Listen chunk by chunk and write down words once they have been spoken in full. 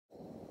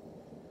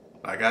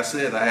Like I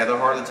said, I had a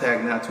heart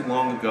attack not too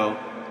long ago.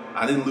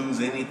 I didn't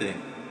lose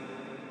anything.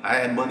 I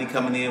had money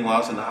coming in while I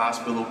was in the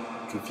hospital,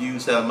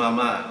 confused out of my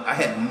mind. I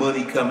had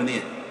money coming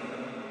in.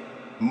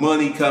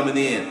 Money coming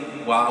in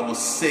while I was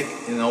sick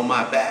and on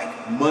my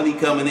back. Money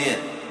coming in.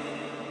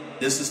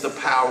 This is the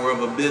power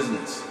of a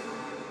business.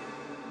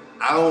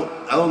 I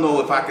don't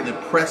know if I can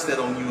impress that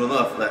on you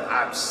enough. That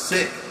I'm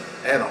sick.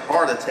 I had a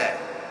heart attack.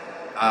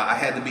 I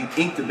had to be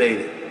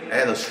intubated. I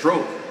had a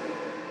stroke.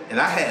 And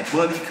I had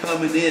money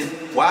coming in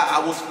while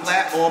I was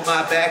flat on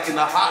my back in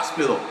the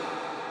hospital.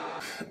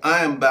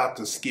 I am about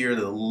to scare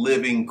the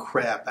living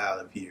crap out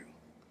of you.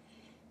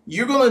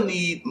 You're going to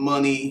need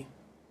money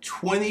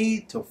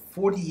 20 to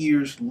 40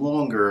 years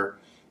longer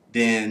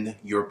than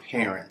your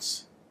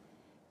parents.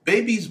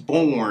 Babies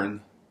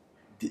born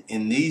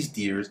in these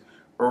years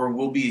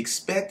will be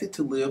expected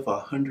to live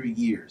 100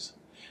 years.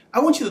 I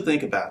want you to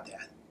think about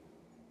that.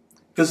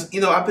 Because,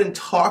 I've been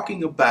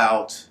talking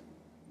about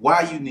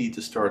why you need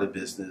to start a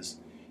business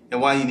and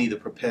why you need a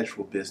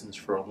perpetual business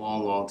for a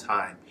long, long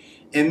time.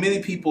 And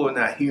many people are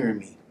not hearing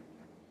me.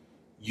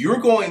 You're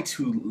going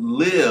to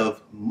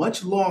live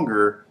much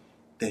longer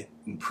than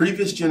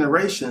previous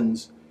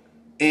generations,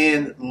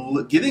 and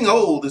getting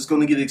old is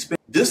going to get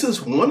expensive. This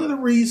is one of the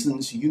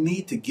reasons you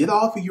need to get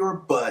off of your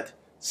butt,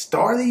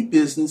 start a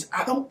business.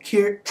 I don't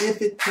care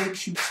if it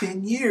takes you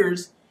 10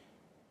 years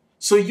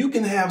so you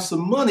can have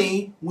some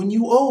money when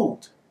you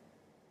old.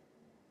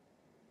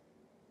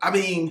 I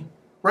mean,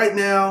 right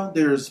now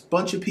there's a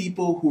bunch of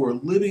people who are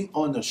living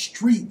on the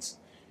streets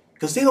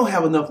because they don't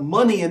have enough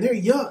money and they're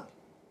young.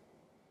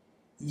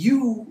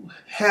 You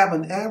have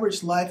an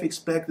average life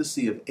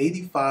expectancy of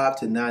 85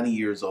 to 90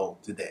 years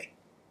old today.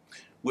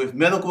 With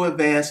medical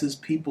advances,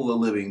 people are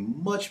living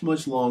much,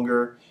 much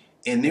longer,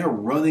 and they're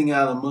running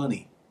out of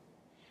money.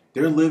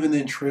 They're living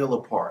in trailer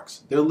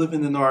parks. They're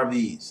living in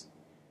RVs.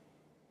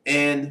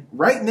 And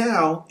right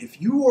now, if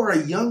you are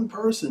a young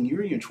person,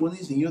 you're in your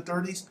 20s and your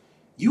 30s,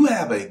 you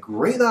have a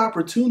great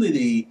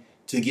opportunity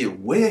to get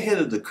way ahead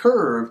of the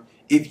curve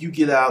if you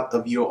get out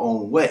of your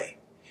own way.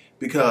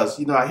 Because,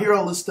 I hear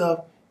all this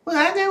stuff, well,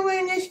 I don't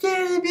want to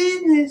start a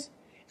business.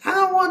 I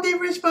don't want the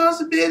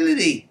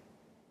responsibility.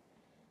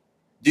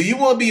 Do you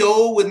want to be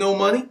old with no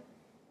money?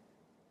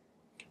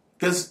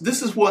 Because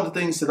this is one of the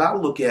things that I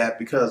look at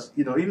because,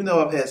 even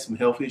though I've had some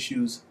health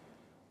issues,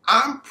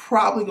 I'm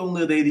probably going to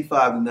live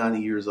 85 to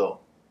 90 years old.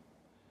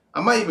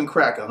 I might even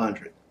crack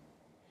 100.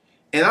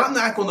 And I'm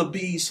not going to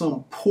be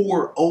some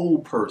poor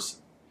old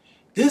person.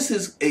 This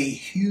is a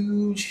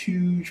huge,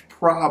 huge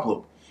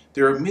problem.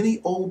 There are many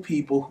old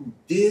people who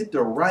did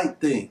the right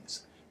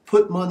things,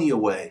 put money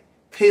away,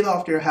 paid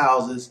off their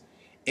houses,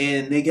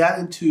 and they got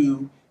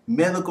into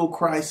medical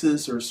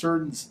crisis or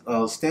certain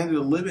standard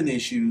of living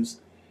issues,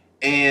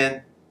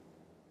 and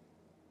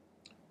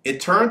it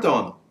turned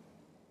on them.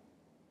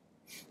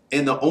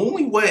 And the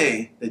only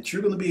way that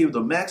you're going to be able to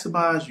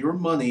maximize your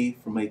money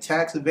from a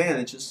tax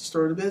advantage is to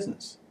start a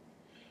business.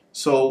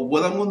 So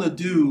what I'm going to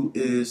do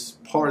is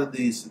part of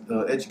this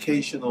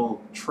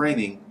educational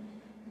training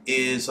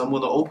is I'm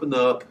going to open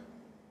up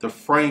the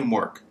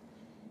framework.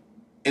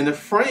 And the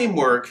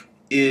framework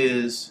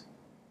is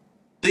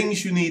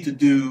things you need to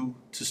do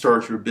to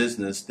start your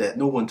business that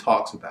no one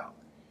talks about.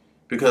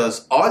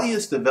 Because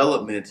audience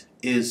development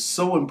is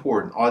so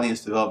important.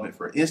 Audience development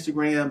for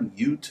Instagram,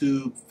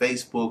 YouTube,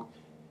 Facebook,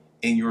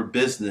 and your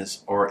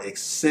business are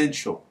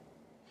essential.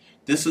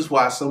 This is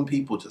why some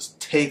people just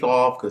take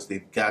off because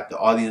they've got the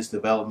audience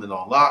development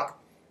on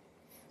lock.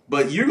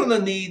 But you're going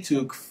to need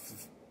to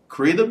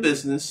create a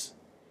business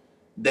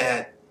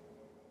that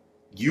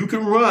you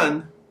can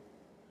run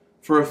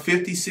for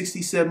 50,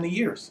 60, 70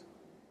 years.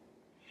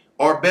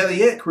 Or better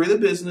yet, create a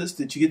business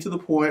that you get to the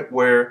point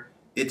where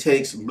it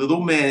takes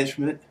little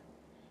management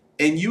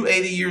and you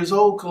 80 years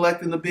old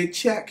collecting a big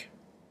check.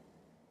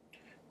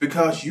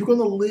 Because you're going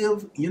to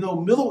live,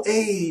 middle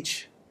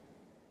age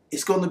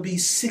is going to be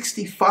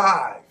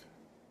 65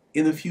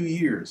 in a few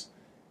years.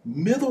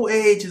 Middle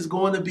age is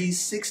going to be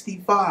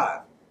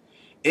 65.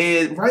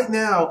 And right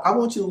now, I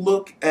want you to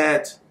look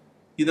at,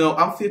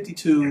 I'm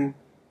 52.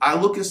 I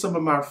look at some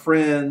of my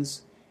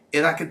friends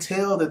and I can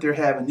tell that they're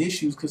having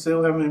issues because they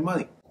don't have any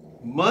money.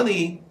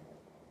 Money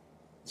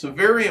is a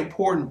very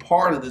important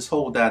part of this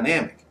whole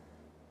dynamic.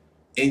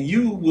 And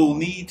you will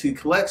need to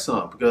collect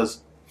some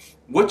because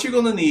what you're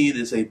going to need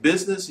is a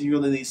business and you're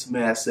going to need some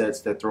assets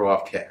that throw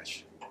off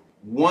cash.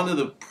 One of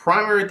the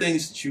primary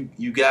things that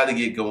you got to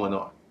get going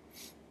on.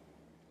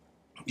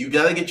 You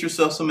got to get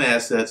yourself some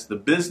assets, the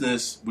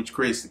business which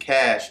creates the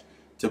cash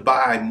to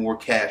buy more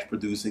cash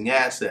producing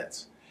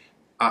assets.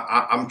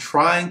 I'm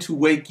trying to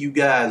wake you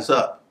guys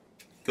up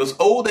because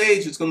old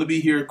age is going to be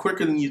here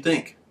quicker than you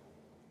think.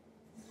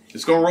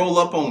 It's going to roll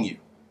up on you.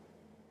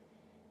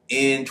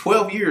 In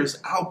 12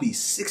 years, I'll be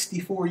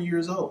 64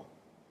 years old.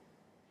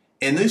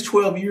 And these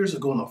 12 years are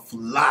going to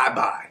fly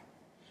by.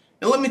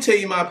 And let me tell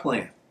you my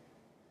plan.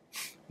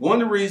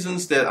 One of the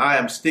reasons that I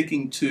am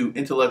sticking to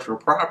intellectual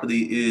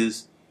property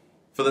is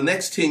for the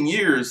next 10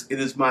 years, it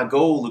is my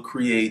goal to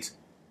create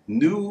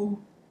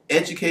new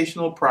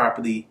educational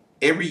property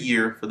every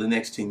year for the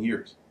next 10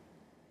 years.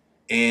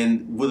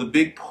 And with a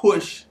big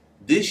push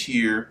this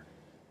year,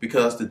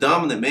 because the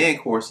Dominant Man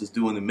course is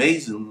doing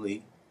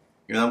amazingly,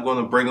 and I'm going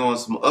to bring on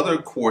some other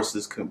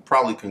courses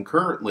probably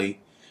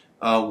concurrently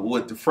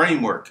with the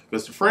framework.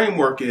 Because the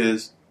framework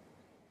is,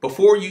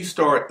 before you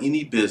start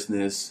any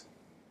business,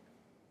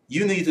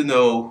 you need to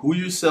know who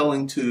you're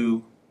selling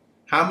to,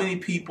 how many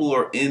people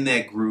are in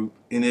that group,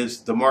 and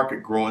is the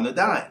market growing or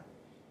dying?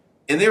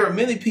 And there are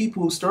many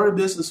people who start a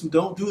business who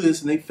don't do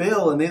this, and they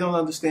fail, and they don't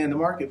understand the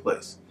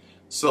marketplace.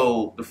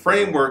 So the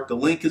framework, the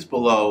link is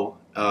below.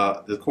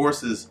 The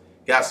course has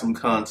got some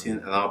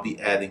content, and I'll be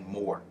adding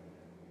more.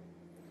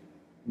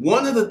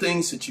 One of the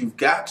things that you've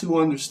got to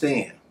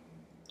understand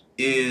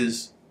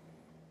is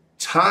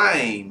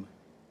time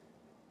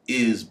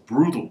is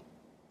brutal.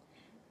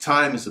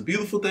 Time is a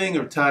beautiful thing,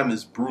 or time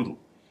is brutal.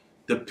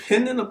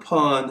 Depending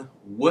upon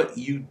what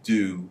you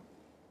do,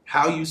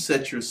 how you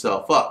set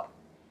yourself up.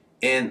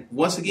 And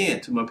once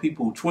again, to my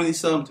people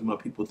 20-some, to my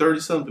people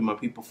 30-some, to my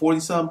people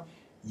 40-some,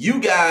 you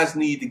guys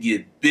need to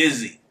get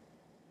busy.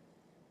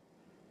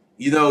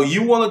 You know,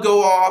 you want to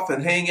go off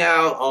and hang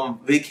out on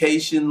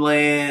vacation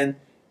land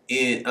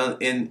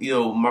in you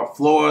know,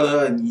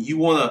 Florida, and you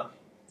want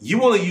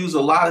to use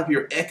a lot of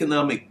your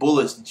economic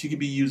bullets that you could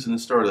be using to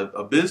start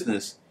a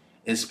business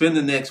and spend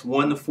the next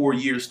 1 to 4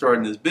 years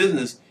starting this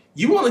business.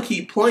 You want to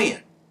keep playing.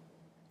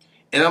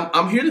 And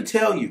I'm here to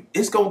tell you,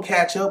 it's going to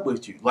catch up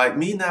with you. Like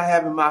me not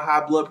having my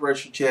high blood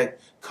pressure check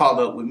caught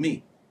up with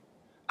me.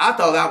 I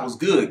thought I was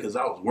good because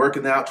I was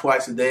working out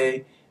twice a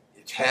day,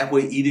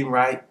 halfway eating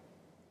right.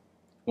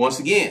 Once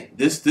again,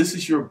 this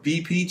is your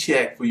BP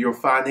check for your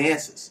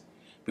finances.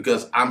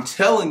 Because I'm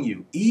telling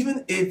you,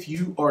 even if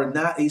you are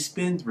not a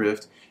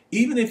spendthrift,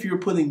 even if you're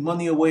putting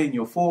money away in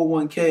your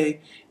 401k,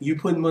 you're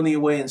putting money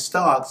away in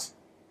stocks,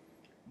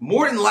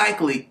 more than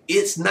likely,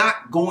 it's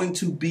not going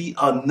to be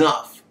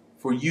enough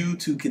for you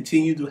to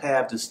continue to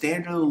have the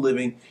standard of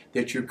living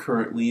that you're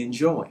currently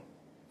enjoying.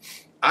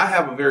 I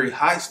have a very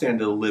high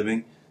standard of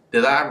living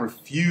that I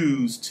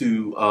refuse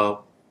to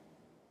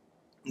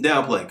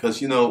downplay.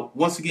 Because, you know,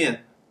 once again,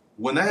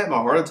 when I had my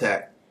heart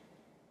attack,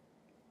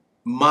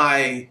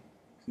 my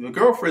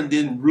girlfriend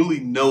didn't really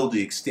know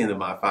the extent of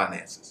my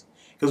finances.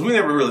 Because we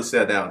never really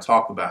sat down and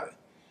talked about it.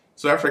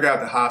 So after I got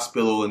to the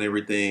hospital and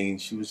everything,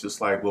 she was just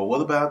like, well,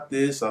 what about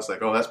this? I was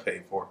like, oh, that's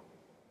paid for.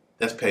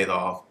 That's paid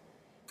off.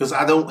 Because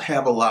I don't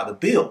have a lot of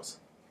bills.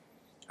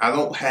 I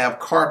don't have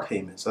car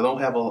payments. I don't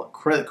have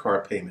credit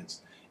card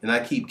payments. And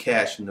I keep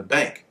cash in the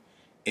bank.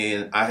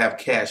 And I have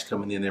cash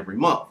coming in every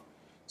month.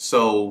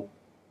 So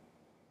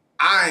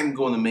I'm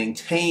going to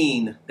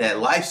maintain that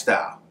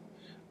lifestyle.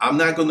 I'm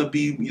not going to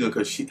be, you know,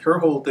 because her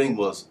whole thing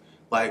was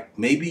like,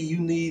 maybe you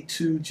need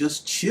to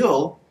just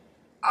chill.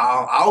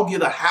 I'll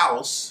get a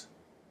house.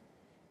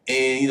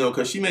 And, you know,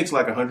 because she makes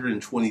like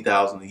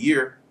 $120,000 a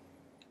year.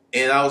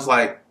 And I was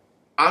like,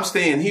 I'm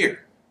staying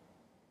here.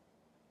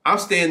 I'm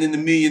staying in the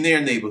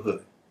millionaire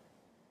neighborhood.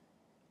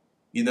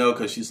 You know,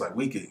 because she's like,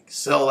 we could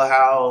sell a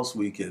house.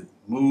 We could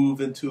move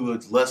into a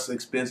less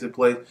expensive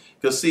place.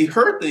 Because, see,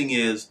 her thing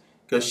is,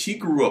 because she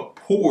grew up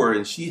poor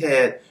and she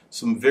had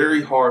some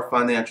very hard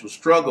financial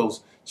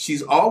struggles,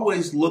 she's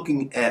always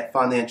looking at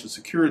financial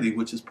security,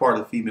 which is part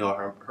of female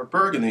her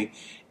bargaining.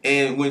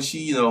 And when she,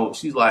 you know,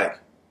 she's like,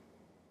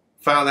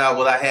 found out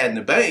what I had in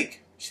the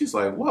bank, she's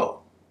like,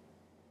 whoa,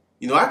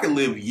 you know, I could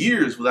live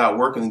years without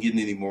working and getting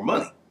any more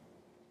money.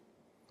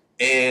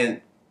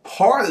 And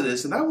part of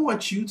this, and I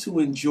want you to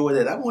enjoy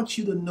that. I want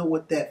you to know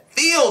what that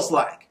feels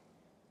like.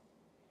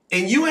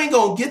 And you ain't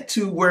going to get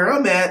to where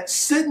I'm at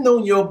sitting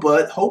on your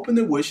butt, hoping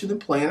and wishing and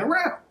playing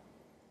around.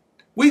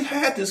 We've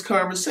had this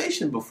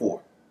conversation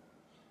before.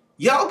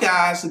 Y'all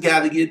guys have got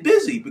to get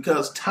busy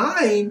because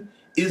time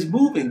is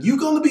moving. You're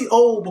going to be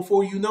old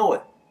before you know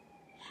it.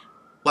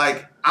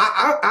 Like,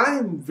 I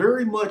am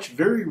very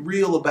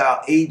real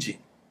about aging.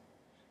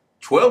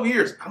 12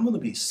 years, I'm going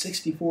to be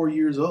 64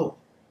 years old.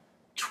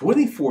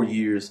 24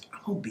 years, I'm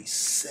going to be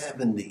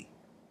 70.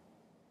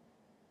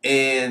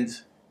 And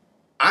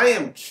I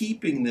am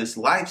keeping this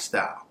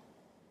lifestyle,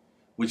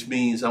 which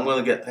means I'm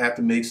going to have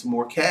to make some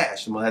more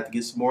cash. I'm going to have to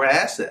get some more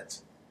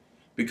assets.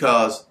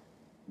 Because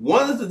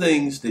one of the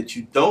things that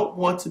you don't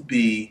want to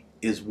be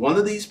is one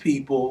of these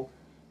people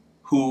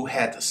who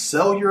had to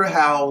sell your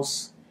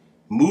house,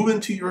 move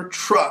into your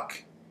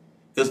truck,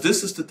 because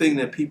this is the thing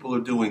that people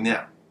are doing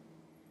now.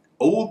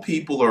 Old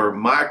people are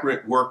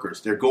migrant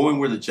workers. They're going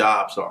where the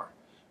jobs are.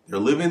 They're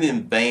living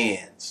in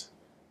vans.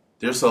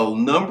 There's a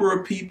number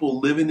of people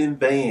living in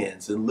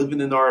vans and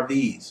living in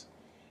RVs.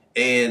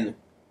 And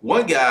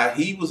one guy,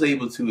 he was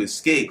able to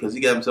escape because he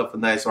got himself a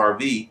nice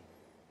RV.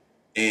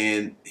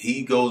 And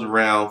he goes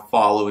around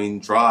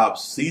following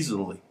jobs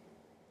seasonally.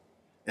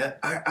 And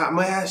I'm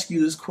going to ask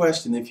you this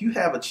question. If you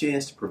have a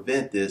chance to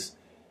prevent this,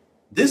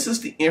 this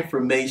is the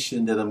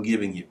information that I'm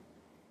giving you.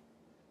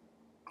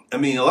 I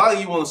mean, a lot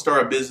of you want to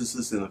start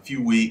businesses in a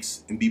few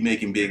weeks and be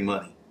making big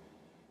money.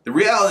 The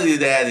reality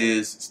of that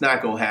is it's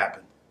not going to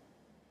happen.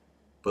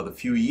 But a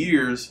few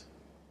years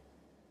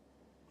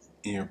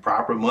in your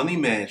proper money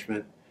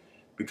management,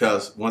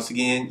 Because once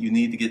again, you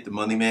need to get the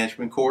money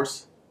management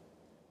course.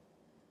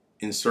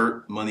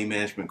 Insert money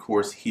management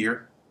course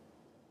here.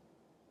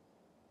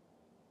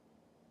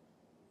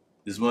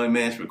 This money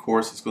management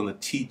course is going to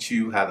teach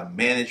you how to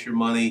manage your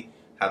money,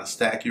 how to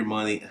stack your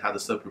money, and how to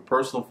set up your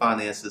personal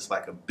finances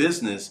like a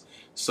business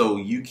so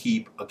you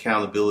keep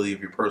accountability of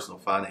your personal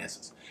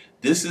finances.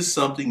 This is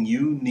something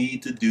you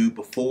need to do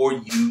before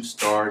you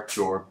start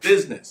your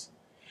business.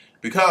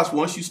 Because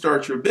once you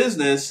start your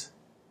business,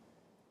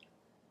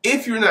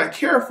 if you're not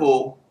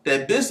careful,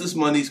 that business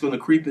money is going to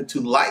creep into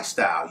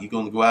lifestyle. You're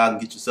going to go out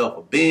and get yourself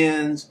a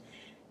Benz.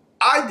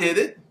 I did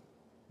it.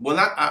 When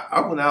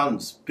I went out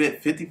and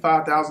spent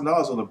 $55,000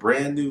 on a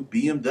brand new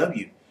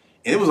BMW.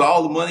 And it was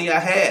all the money I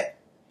had.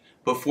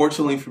 But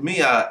fortunately for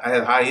me, I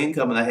had high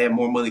income and I had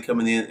more money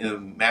coming in a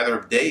matter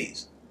of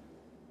days.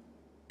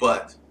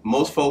 But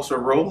most folks are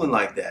rolling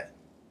like that.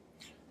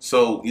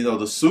 So, you know,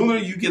 the sooner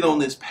you get on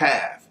this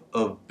path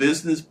of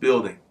business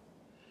building,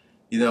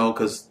 you know,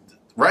 because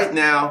right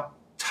now,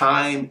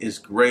 time is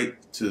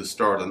great to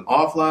start an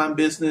offline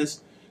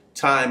business.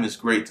 Time is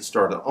great to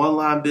start an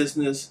online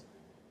business.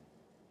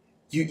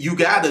 You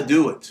got to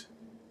do it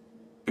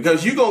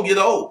because you're going to get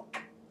old.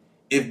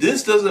 If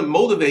this doesn't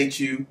motivate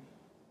you,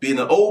 being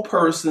an old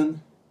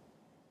person,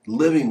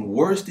 living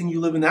worse than you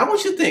live now, I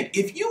want you to think,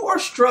 if you are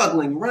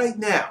struggling right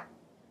now,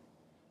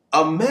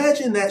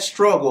 imagine that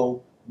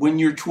struggle when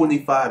you're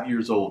 25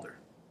 years older.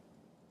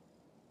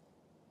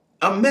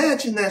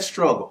 Imagine that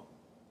struggle.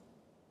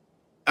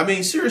 I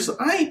mean, seriously,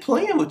 I ain't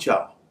playing with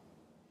y'all.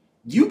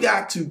 You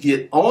got to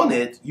get on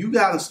it. You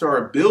got to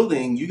start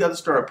building. You got to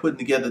start putting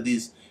together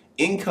these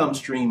income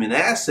stream and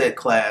asset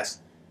class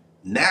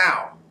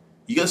now.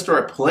 You got to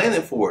start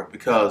planning for it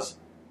because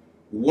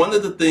one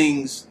of the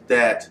things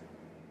that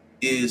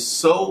is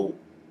so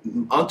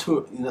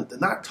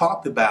not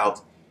talked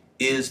about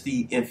is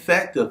the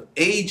effect of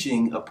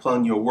aging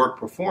upon your work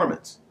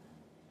performance.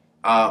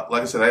 Like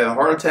I said, I had a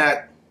heart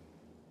attack,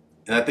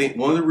 and I think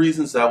one of the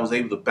reasons I was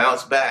able to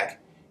bounce back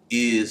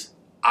is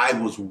I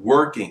was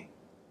working.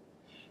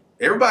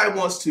 Everybody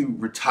wants to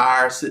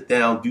retire, sit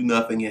down, do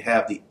nothing, and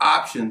have the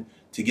option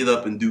to get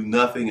up and do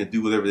nothing and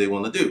do whatever they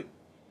want to do.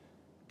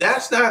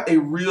 That's not a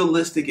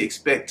realistic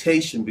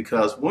expectation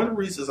because one of the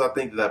reasons I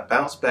think that I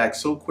bounced back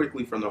so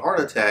quickly from the heart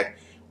attack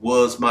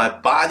was my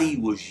body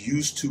was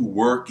used to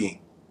working.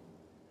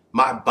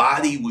 My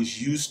body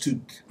was used to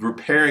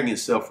repairing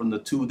itself from the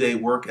 2-day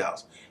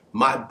workouts.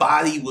 My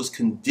body was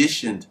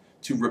conditioned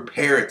to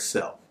repair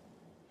itself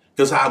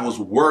because I was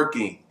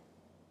working.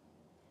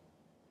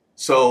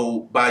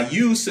 So by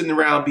you sitting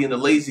around being a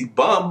lazy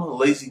bum, a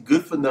lazy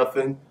good for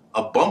nothing,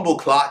 a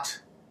bumbleclot,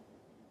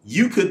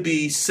 you could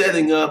be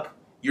setting up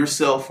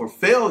yourself for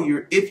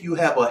failure if you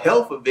have a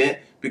health event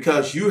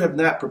because you have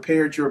not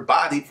prepared your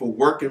body for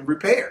work and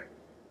repair.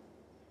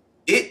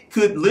 It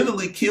could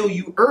literally kill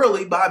you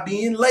early by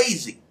being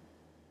lazy.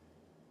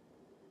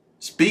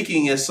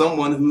 Speaking as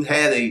someone who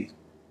had a,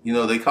 you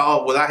know, they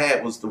call what I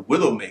had was the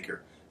widowmaker.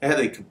 I had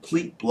a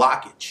complete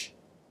blockage.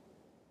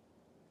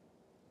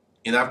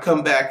 And I've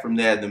come back from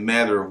that in a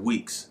matter of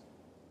weeks.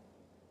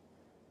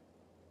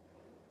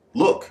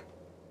 Look,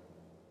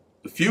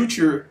 the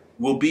future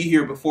will be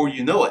here before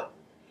you know it.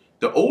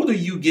 The older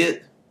you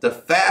get, the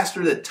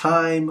faster that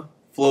time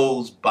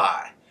flows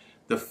by.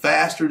 The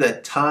faster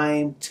that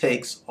time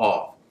takes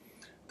off.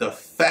 The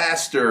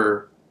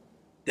faster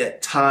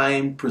that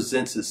time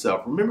presents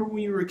itself. Remember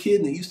when you were a kid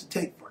and it used to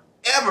take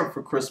forever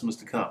for Christmas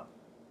to come?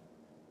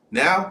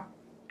 Now,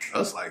 I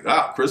was like,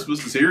 wow,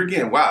 Christmas is here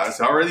again. Wow,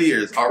 it's already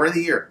here. It's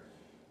already here.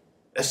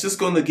 It's just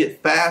going to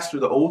get faster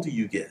the older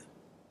you get.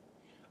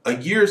 A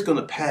year is going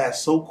to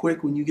pass so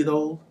quick when you get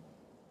old.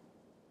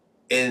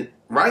 And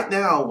right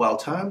now, while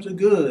times are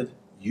good,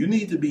 you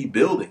need to be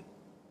building.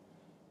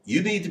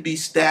 You need to be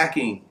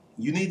stacking.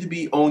 You need to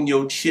be on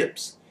your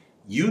chips.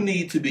 You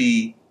need to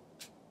be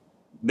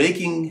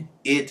making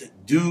it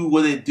do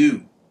what it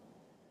do.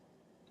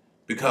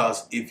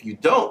 Because if you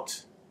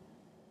don't,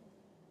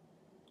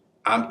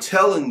 I'm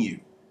telling you,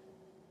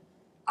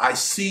 I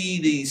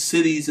see these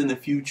cities in the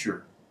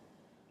future.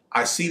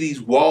 I see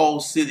these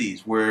walled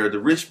cities where the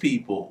rich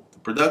people, the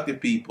productive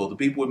people, the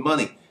people with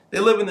money, they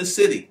live in the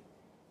city.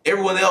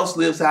 Everyone else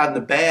lives out in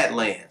the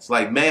badlands,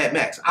 like Mad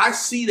Max. I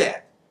see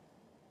that.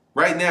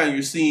 Right now,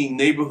 you're seeing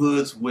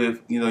neighborhoods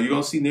with, you're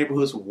going to see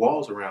neighborhoods with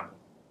walls around them.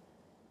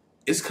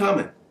 It's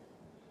coming.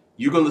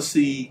 You're going to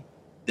see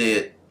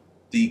that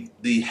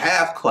the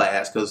half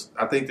class, because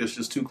I think there's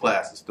just two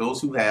classes,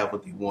 those who have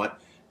what they want,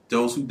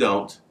 those who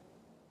don't.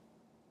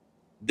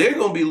 They're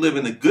going to be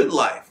living a good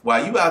life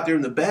while you out there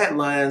in the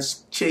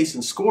badlands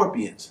chasing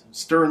scorpions,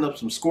 stirring up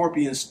some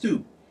scorpion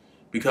stew.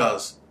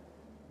 Because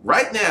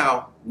right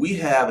now, we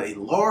have a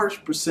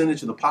large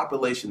percentage of the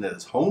population that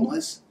is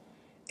homeless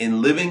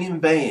and living in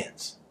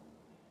vans.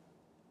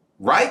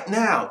 Right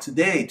now,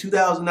 today,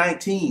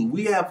 2019,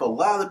 we have a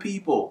lot of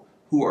people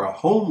who are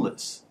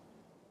homeless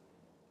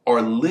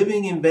or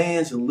living in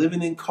vans and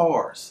living in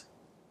cars.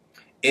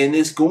 And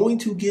it's going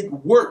to get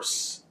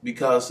worse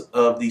because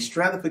of the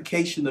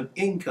stratification of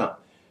income.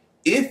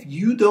 If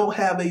you don't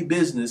have a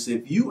business,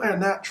 if you are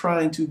not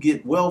trying to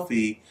get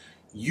wealthy,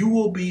 you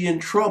will be in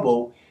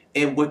trouble.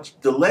 And what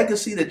the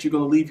legacy that you're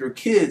going to leave your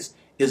kids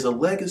is a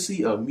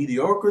legacy of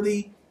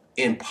mediocrity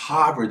and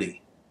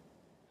poverty.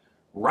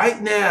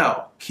 Right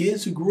now,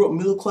 kids who grew up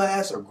middle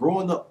class are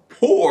growing up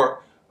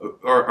poor,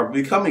 or are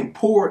becoming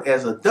poor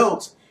as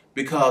adults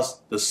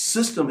because the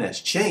system has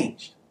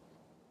changed.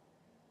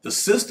 The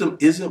system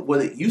isn't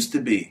what it used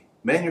to be.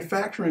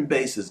 Manufacturing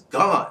base is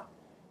gone.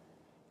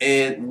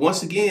 And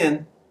once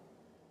again,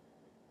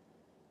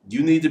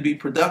 you need to be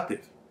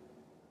productive.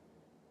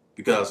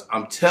 Because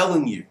I'm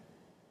telling you,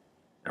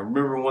 I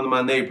remember one of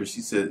my neighbors,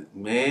 she said,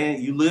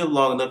 man, you live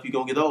long enough, you're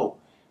going to get old.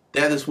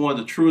 That is one of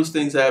the truest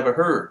things I ever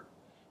heard.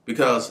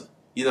 Because,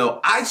 you know,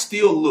 I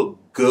still look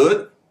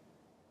good.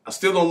 I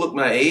still don't look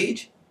my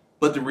age.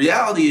 But the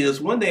reality is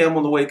one day I'm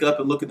going to wake up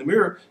and look in the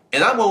mirror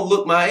and I'm going to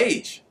look my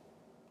age.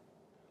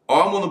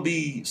 Or I'm going to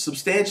be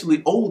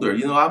substantially older.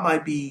 You know, I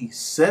might be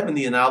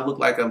 70 and I'll look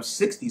like I'm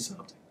 60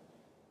 something.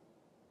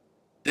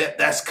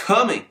 That's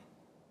coming.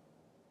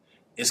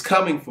 It's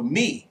coming for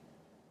me.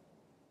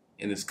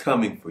 And it's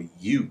coming for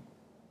you.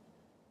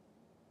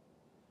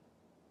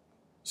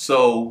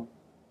 So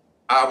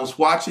I was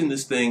watching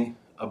this thing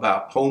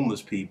about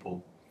homeless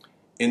people.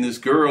 And this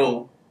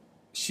girl,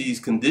 she's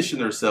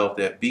conditioned herself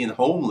that being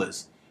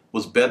homeless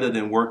was better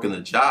than working a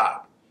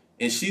job.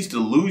 And she's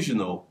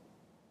delusional.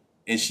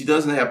 And she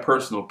doesn't have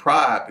personal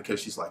pride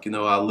because she's like, you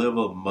know, I live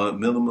a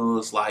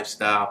minimalist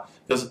lifestyle.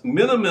 Because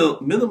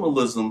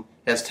minimalism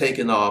has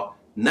taken off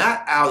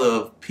not out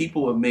of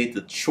people who have made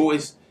the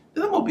choice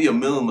that I'm going to be a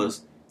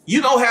minimalist.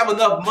 You don't have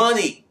enough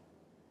money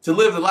to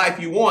live the life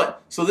you want.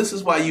 So this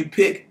is why you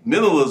pick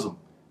minimalism.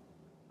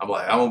 I'm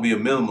like, I'm going to be a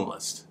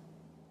minimalist.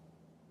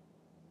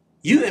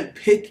 You didn't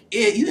pick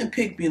it. You didn't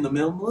pick being a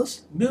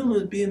minimalist.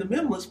 Being a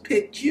minimalist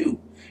picked you.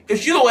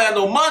 Because you don't have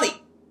no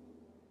money.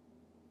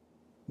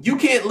 You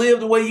can't live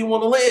the way you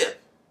want to live.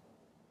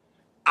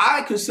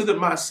 I consider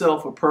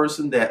myself a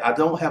person that I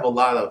don't have a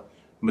lot of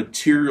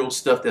material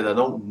stuff that I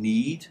don't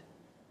need.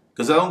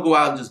 Because I don't go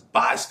out and just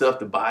buy stuff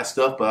to buy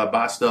stuff, but I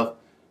buy stuff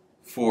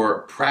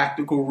for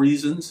practical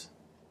reasons.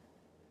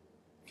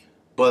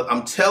 But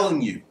I'm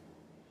telling you,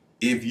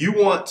 if you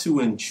want to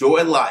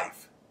enjoy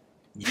life,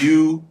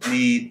 you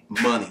need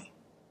money.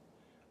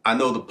 I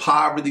know the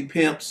poverty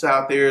pimps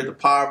out there, the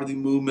poverty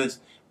movements.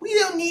 We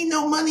don't need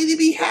no money to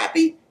be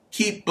happy.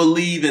 Keep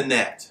believing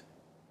that.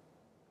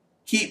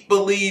 Keep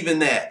believing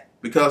that.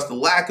 Because the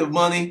lack of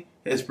money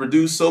has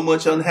produced so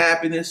much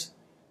unhappiness.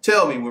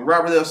 Tell me, when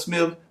Robert F.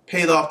 Smith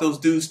paid off those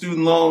dudes'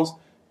 student loans,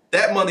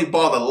 that money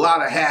bought a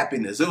lot of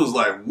happiness. It was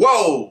like,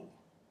 whoa,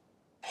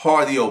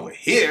 party over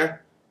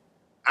here.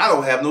 I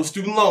don't have no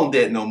student loan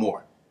debt no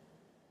more.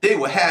 They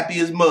were happy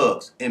as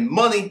mugs, and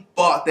money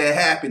bought that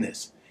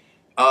happiness.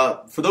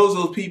 For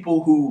those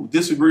people who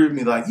disagree with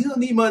me, like, you don't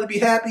need money to be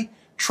happy,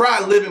 try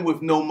living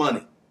with no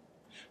money.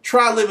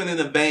 Try living in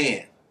a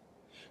van.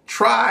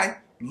 Try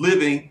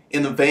living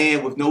in a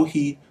van with no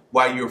heat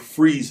while you're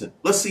freezing.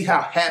 Let's see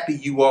how happy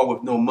you are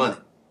with no money.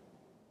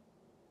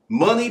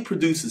 Money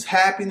produces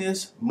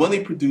happiness.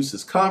 Money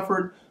produces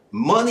comfort.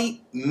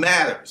 Money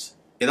matters.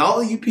 And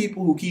all of you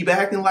people who keep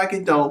acting like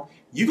it don't,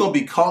 you're going to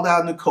be caught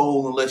out in the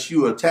cold unless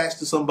you are attached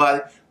to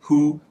somebody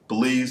who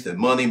believes that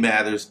money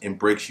matters and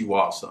breaks you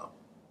off some.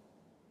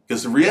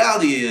 Because the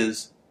reality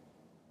is,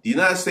 the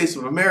United States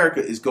of America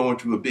is going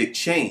through a big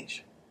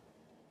change.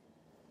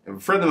 And a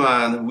friend of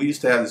mine, we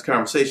used to have this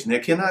conversation, there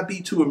cannot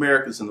be two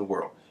Americas in the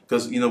world.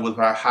 Because, you know, with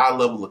our high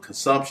level of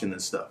consumption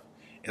and stuff,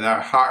 and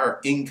our higher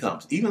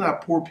incomes, even our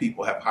poor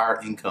people have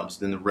higher incomes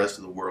than the rest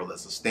of the world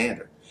as a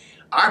standard.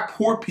 Our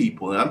poor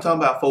people, and I'm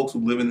talking about folks who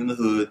living in the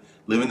hood,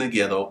 living in the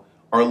ghetto,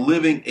 are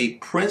living a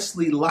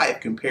princely life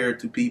compared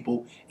to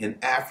people in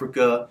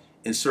Africa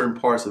and certain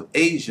parts of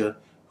Asia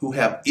who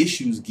have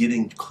issues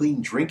getting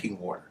clean drinking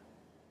water.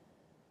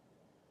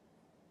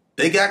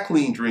 They got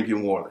clean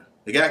drinking water.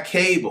 They got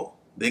cable.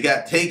 They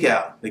got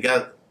takeout. They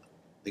got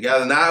the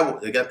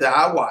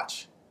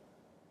iWatch,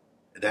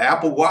 the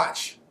Apple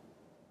Watch.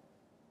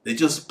 They're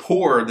just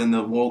poorer than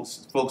the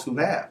folks who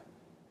have.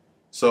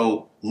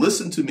 So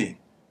listen to me.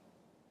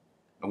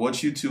 I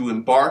want you to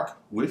embark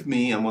with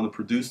me. I'm going to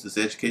produce this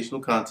educational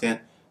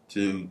content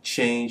to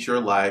change your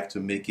life, to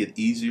make it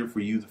easier for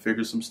you to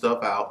figure some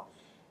stuff out.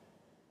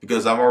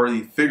 Because I've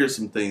already figured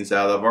some things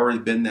out. I've already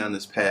been down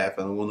this path,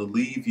 and I want to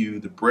leave you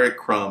the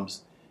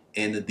breadcrumbs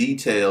and the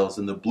details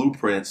and the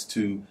blueprints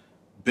to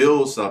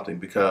build something.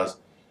 Because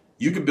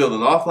you can build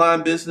an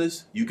offline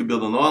business, you can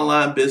build an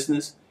online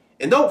business,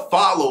 and don't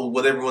follow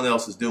what everyone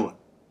else is doing.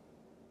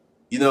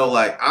 You know,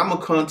 like, I'm a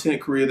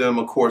content creator, I'm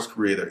a course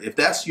creator. If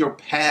that's your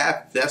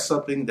path, if that's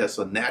something that's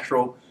a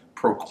natural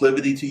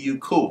proclivity to you,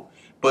 cool.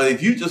 But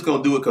if you're just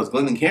going to do it because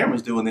Glenn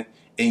Cameron's doing it,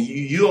 and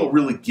you don't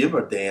really give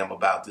a damn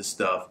about this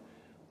stuff,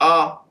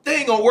 they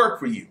ain't going to work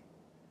for you.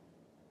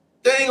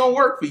 They ain't going to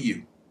work for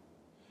you.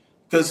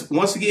 Because,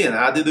 once again,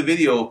 I did a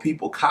video of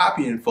people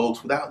copying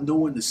folks without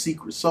knowing the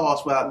secret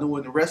sauce, without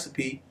knowing the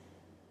recipe.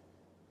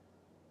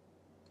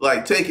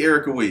 Like, take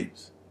Erica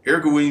Williams.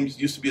 Erica Williams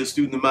used to be a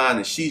student of mine,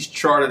 and she's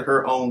charted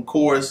her own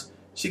course.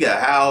 She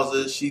got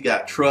houses, she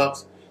got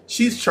trucks.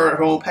 She's charted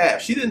her own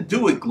path. She didn't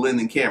do it Glenn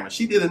and Cameron.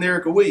 She did an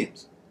Erica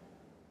Williams.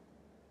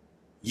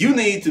 You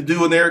need to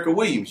do an Erica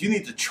Williams. You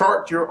need to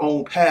chart your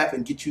own path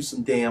and get you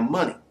some damn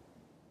money.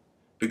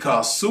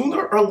 Because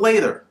sooner or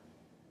later,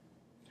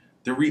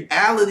 the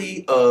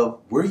reality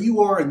of where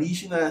you are in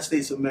these United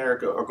States of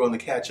America are going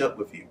to catch up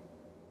with you.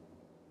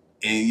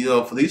 And, you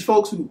know, for these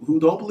folks who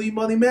don't believe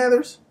money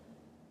matters,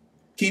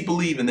 keep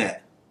believing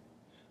that.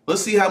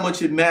 Let's see how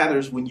much it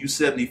matters when you're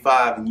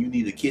 75 and you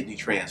need a kidney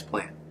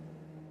transplant.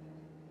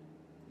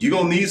 You're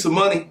going to need some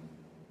money.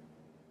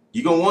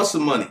 You're going to want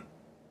some money.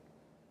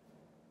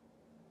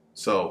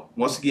 So,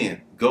 once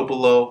again, go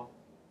below.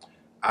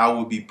 I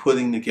will be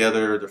putting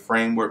together the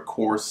framework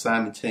course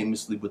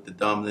simultaneously with the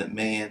dominant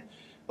man.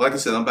 Like I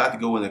said, I'm about to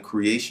go in a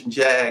creation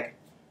jag.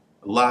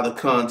 A lot of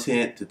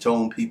content to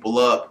tone people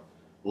up.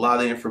 A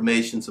lot of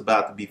information is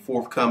about to be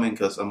forthcoming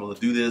because I'm going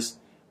to do this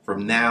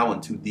from now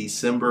until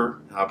December.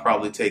 I'll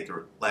probably take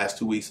the last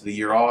 2 weeks of the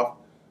year off.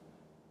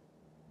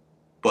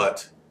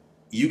 But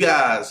you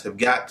guys have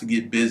got to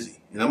get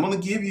busy. And I'm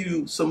going to give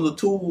you some of the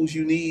tools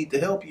you need to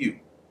help you.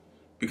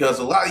 Because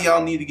a lot of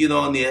y'all need to get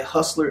on the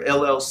Hustler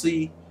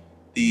LLC,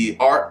 the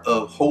art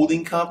of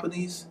holding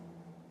companies.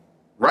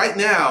 Right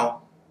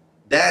now,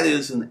 that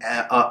is an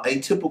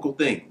atypical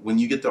thing when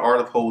you get the art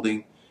of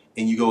holding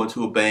and you go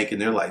into a bank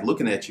and they're like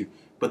looking at you.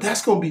 But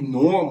that's going to be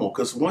normal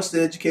because once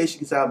the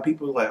education gets out,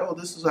 people are like, oh,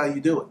 this is how you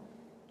do it.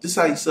 This is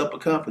how you set up a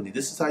company.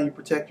 This is how you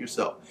protect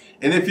yourself.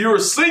 And if you're a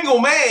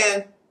single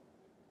man,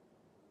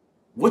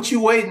 what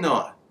you waiting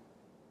on?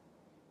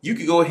 You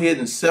could go ahead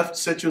and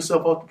set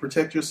yourself up to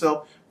protect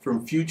yourself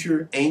from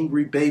future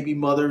angry baby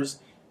mothers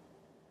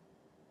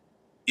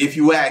if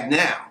you act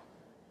now.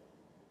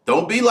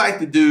 Don't be like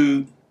the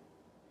dude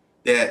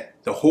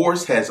that the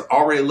horse has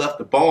already left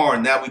the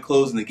barn, now we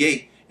closing the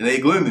gate, and hey,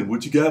 Glendon,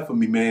 what you got for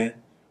me, man?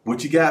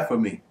 What you got for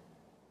me?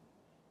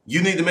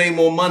 You need to make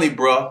more money,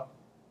 bruh.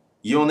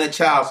 You on that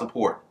child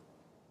support.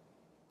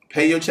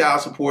 Pay your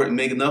child support and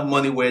make enough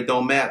money where it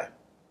don't matter.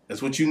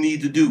 That's what you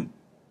need to do.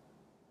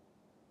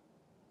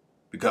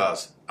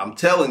 Because I'm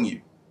telling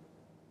you,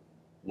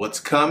 what's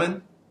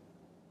coming,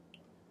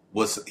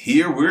 what's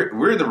here,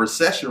 we're in the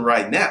recession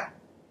right now.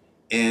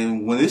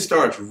 And when it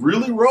starts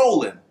really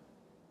rolling,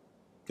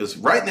 because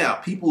right now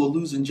people are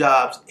losing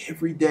jobs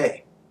every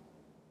day.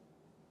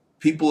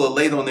 People are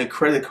late on their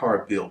credit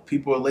card bill.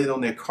 People are late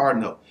on their car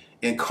note.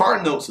 And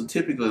car notes are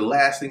typically the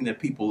last thing that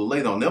people are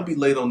late on. They'll be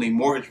late on their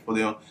mortgage before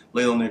they're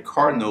late on their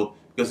car note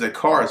because their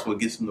car is what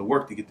gets them to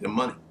work to get their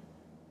money.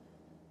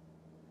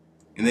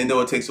 And they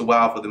know it takes a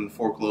while for them to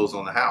foreclose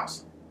on the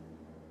house.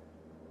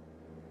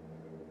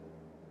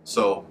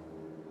 So,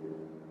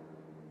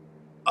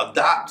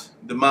 adopt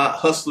the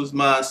hustler's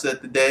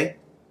mindset today.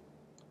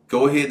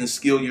 Go ahead and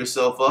skill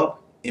yourself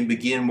up and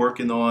begin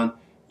working on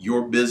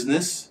your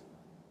business.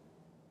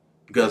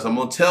 Because I'm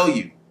going to tell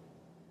you,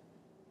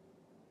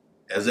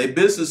 as a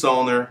business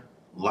owner,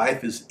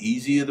 life is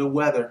easier to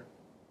weather.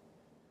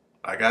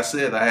 Like I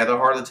said, I had a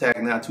heart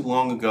attack not too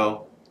long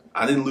ago.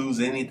 I didn't lose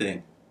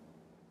anything.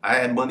 I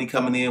had money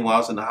coming in while I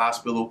was in the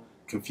hospital,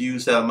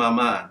 confused out of my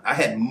mind. I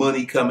had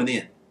money coming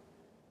in.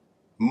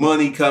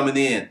 Money coming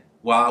in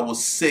while I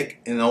was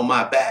sick and on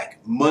my back.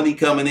 Money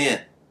coming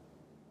in.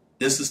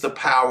 This is the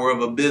power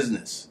of a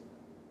business.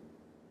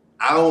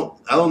 I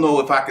don't know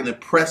if I can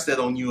impress that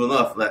on you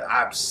enough. Like,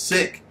 I'm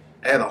sick.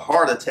 I had a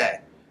heart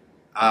attack.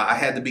 I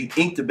had to be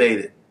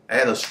intubated. I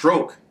had a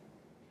stroke.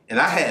 And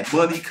I had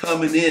money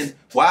coming in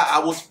while I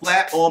was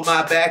flat on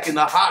my back in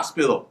the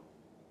hospital.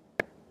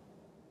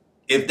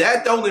 If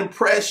that don't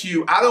impress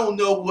you, I don't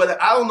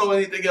know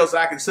anything else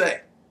I can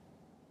say.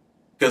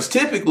 Because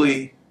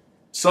typically,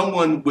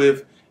 someone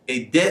with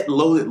a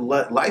debt-loaded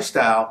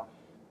lifestyle,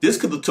 this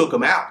could have took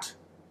them out.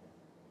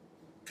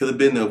 Could have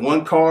been the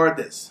one card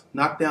that's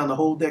knocked down the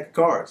whole deck of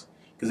cards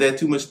because they had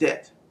too much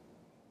debt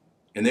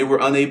and they were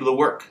unable to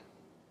work.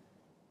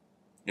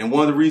 And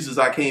one of the reasons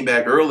I came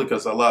back early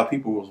because a lot of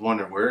people was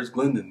wondering, where's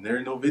Glendon? There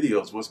are no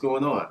videos. What's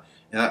going on?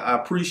 And I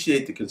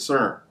appreciate the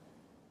concern.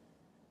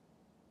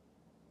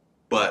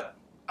 But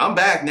I'm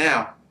back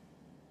now.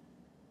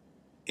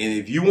 And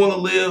if you want to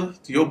live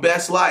your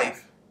best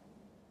life,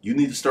 you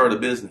need to start a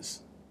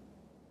business.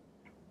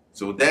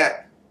 So with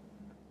that,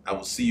 I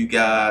will see you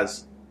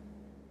guys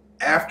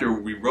after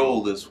we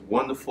roll this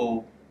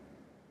wonderful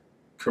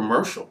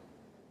commercial.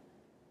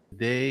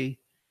 Today,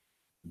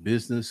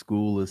 business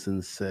school is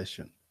in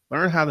session.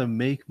 Learn how to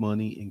make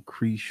money,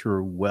 increase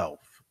your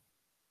wealth.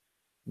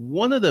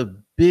 One of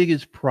the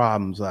biggest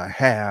problems I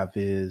have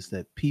is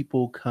that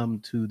people come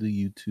to the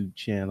YouTube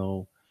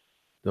channel,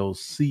 they'll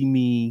see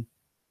me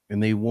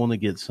and they want to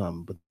get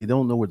some, but they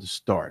don't know where to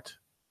start.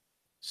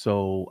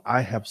 So I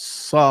have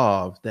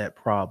solved that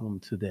problem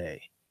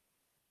today.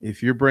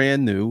 If you're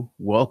brand new,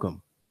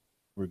 welcome.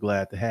 We're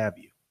glad to have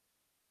you.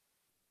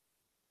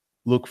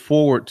 Look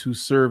forward to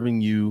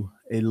serving you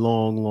a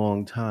long,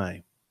 long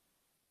time.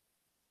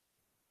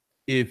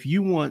 If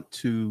you want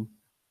to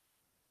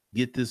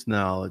get this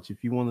knowledge.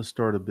 If you want to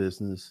start a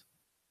business,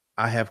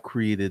 I have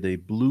created a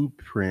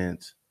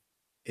blueprint,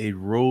 a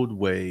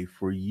roadway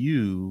for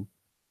you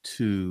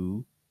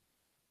to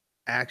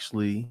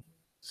actually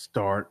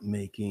start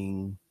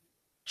making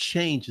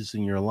changes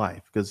in your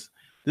life. Because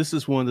this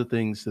is one of the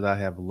things that I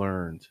have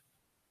learned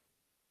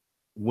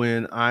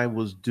when I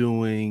was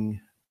doing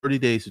 30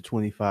 days to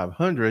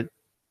 2500.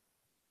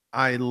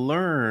 I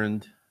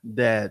learned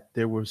that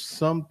there were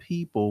some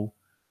people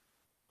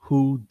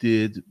who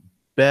did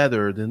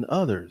better than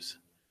others.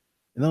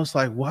 And I was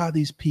like, why are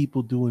these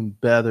people doing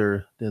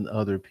better than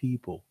other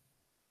people?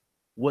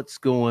 What's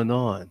going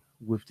on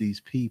with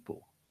these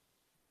people?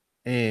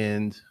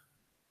 And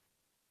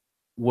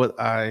what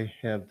I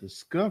have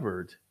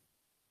discovered,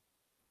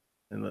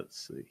 and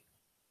let's see,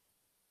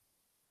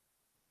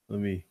 let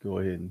me go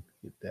ahead and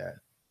get that.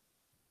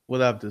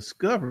 What I've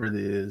discovered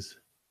is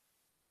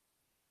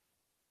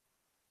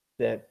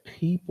that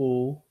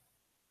people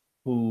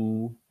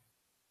who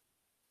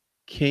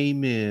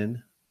came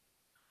in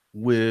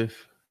with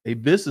a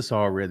business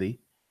already,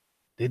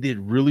 they did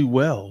really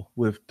well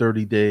with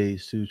 30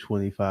 days to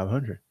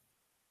 2500.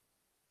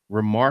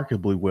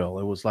 Remarkably well.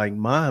 It was like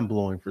mind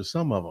blowing for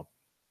some of them.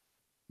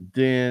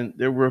 Then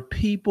there were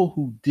people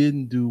who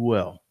didn't do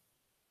well.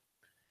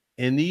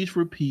 And these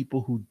were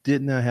people who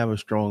did not have a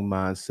strong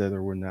mindset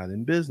or were not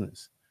in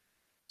business.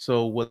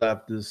 So, what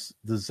I've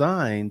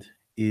designed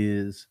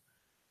is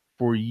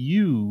for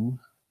you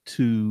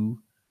to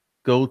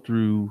go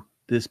through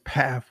this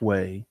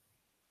pathway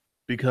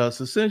because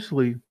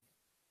essentially,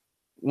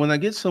 when I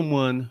get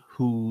someone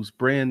who's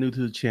brand new to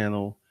the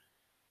channel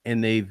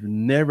and they've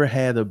never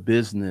had a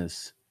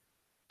business,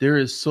 there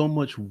is so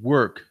much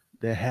work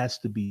that has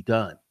to be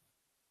done.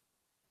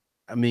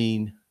 I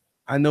mean,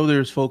 I know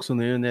there's folks on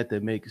the internet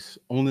that makes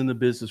owning the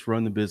business,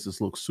 run the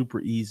business look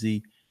super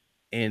easy,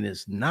 and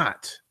it's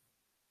not.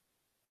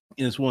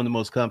 And it's one of the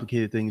most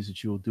complicated things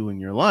that you'll do in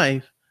your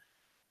life.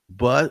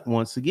 But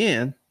once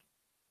again,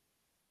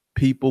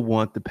 people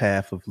want the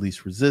path of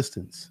least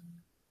resistance.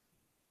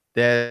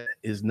 That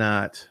is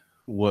not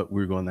what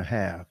we're going to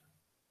have.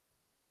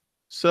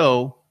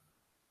 So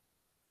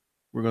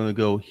we're going to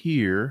go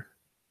here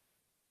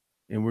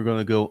and we're going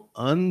to go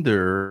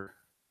under.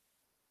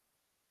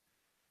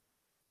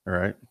 All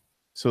right.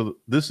 So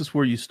this is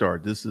where you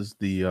start. This is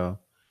the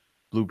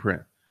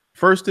blueprint.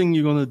 First thing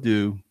you're going to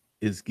do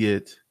is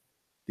get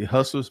the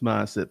Hustler's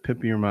Mindset,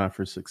 Pimping Your Mind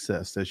for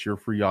Success. That's your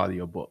free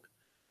audio book.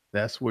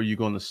 That's where you're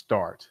going to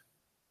start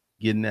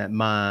getting that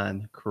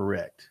mind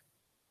correct.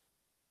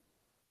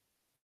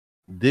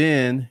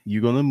 Then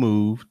you're going to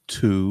move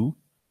to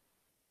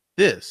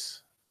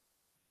this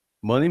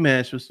Money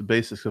Management, the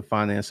basics of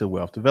finance and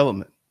wealth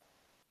development.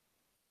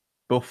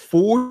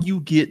 Before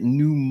you get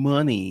new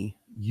money,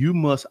 you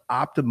must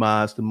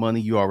optimize the money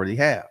you already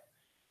have.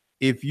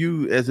 If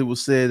you, as it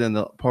was said in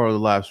the part of the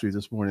live stream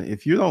this morning,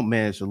 if you don't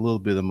manage a little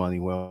bit of money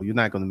well, you're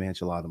not going to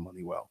manage a lot of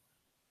money well.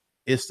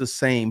 It's the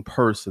same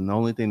person. The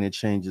only thing that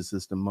changes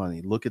is the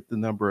money. Look at the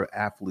number of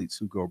athletes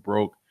who go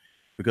broke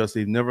because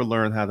they've never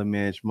learned how to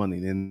manage money.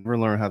 They never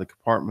learned how to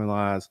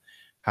compartmentalize,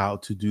 how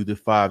to do the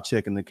 5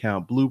 checking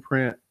account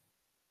blueprint.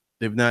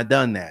 They've not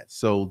done that.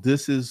 So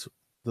this is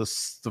the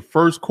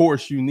first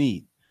course you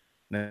need.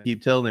 And I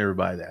keep telling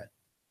everybody that.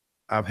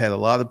 I've had a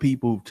lot of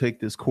people who take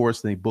this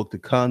course and they booked a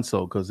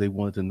consult because they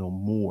wanted to know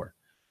more.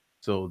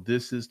 So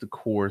this is the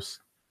course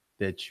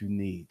that you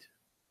need.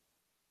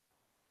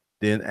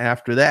 Then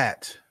after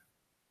that,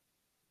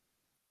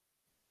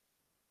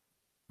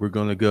 we're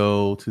going to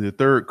go to the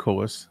third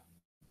course,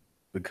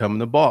 Becoming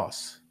the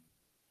Boss.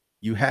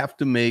 You have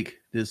to make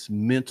this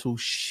mental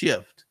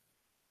shift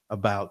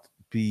about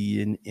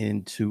being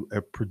into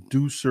a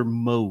producer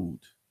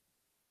mode.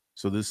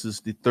 So this is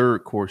the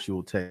third course you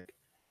will take.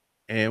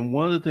 And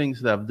one of the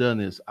things that I've done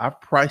is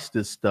I've priced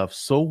this stuff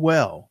so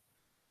well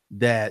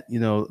that, you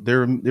know,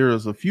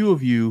 there's a few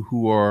of you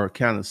who are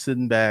kind of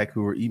sitting back,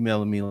 who are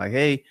emailing me like,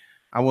 hey,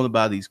 I want to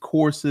buy these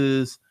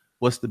courses.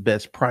 What's the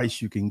best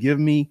price you can give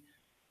me?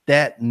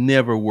 That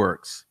never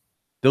works.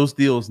 Those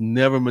deals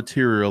never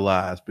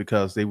materialize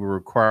because they were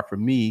required for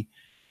me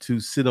to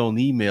sit on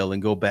email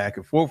and go back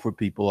and forth with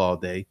people all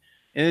day.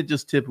 And it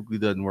just typically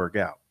doesn't work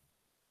out.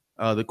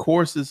 The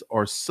courses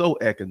are so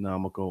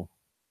economical.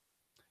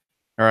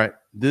 All right.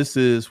 This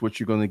is what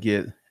you're going to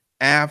get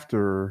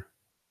after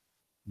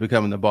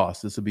Becoming the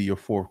Boss. This will be your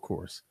fourth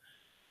course.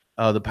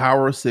 The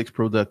Power of Six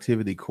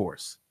Productivity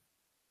course.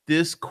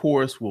 This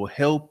course will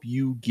help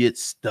you get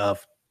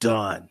stuff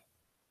done.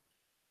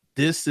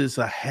 This is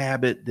a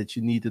habit that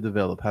you need to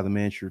develop, how to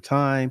manage your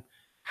time,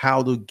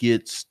 how to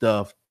get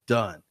stuff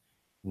done.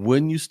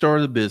 When you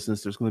start a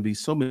business, there's going to be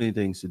so many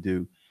things to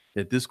do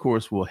that this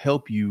course will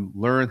help you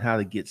learn how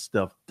to get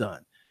stuff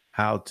done.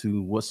 How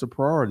to, what's the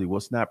priority,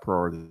 what's not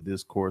priority.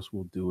 This course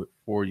will do it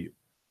for you.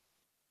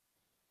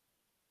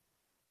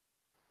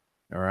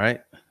 All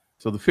right.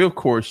 So the fifth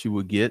course you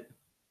will get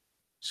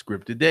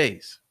Scripted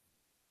Days.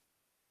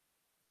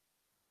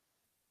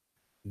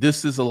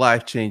 This is a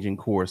life-changing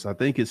course. I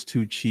think it's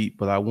too cheap,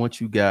 but I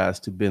want you guys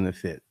to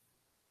benefit.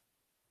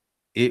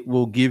 It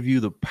will give you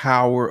the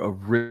power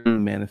of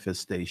written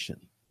manifestation.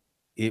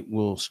 It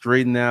will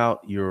straighten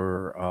out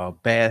your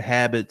bad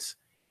habits.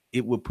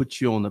 It will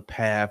put you on the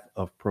path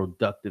of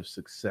productive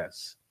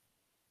success.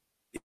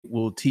 It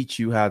will teach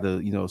you how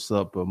to, set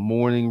up a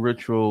morning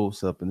ritual,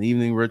 set up an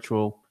evening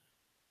ritual,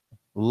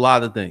 a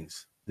lot of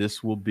things.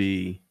 This will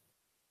be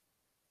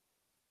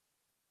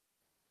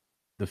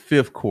the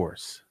fifth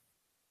course.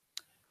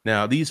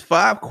 Now, these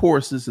 5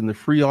 courses in the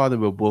free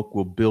audio book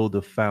will build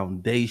a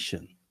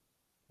foundation.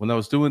 When I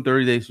was doing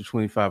 30 days to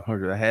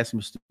 2,500, I had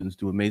some students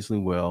do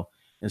amazingly well,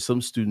 and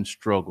some students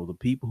struggled. The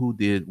people who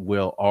did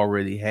well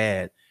already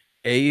had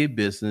A, a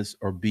business,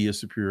 or B, a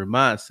superior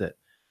mindset.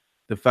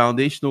 The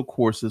foundational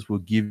courses will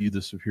give you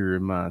the superior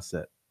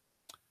mindset.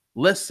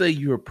 Let's say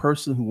you're a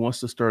person who wants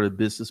to start a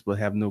business but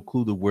have no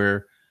clue to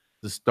where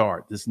to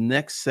start. This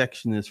next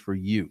section is for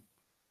you.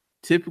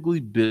 Typically,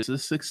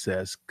 business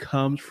success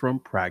comes from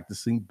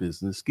practicing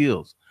business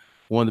skills.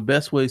 One of the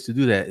best ways to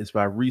do that is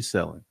by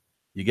reselling.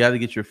 You got to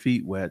get your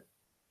feet wet.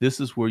 This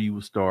is where you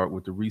will start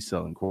with the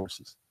reselling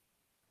courses.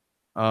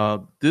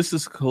 This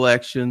is a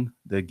collection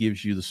that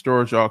gives you the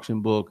storage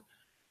auction book,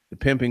 the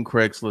pimping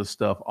Craigslist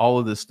stuff, all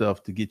of this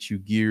stuff to get you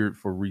geared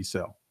for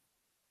resale.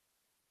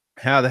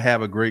 How to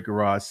have a great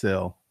garage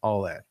sale,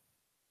 all that.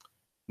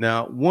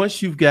 Now,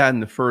 once you've gotten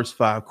the first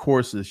 5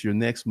 courses, your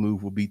next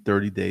move will be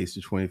 30 days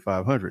to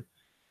 2,500.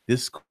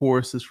 This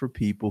course is for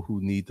people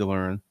who need to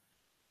learn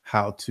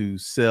how to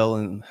sell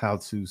and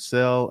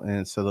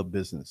set up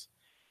business.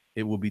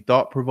 It will be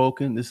thought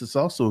provoking. This is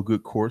also a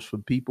good course for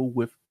people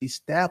with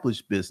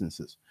established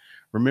businesses.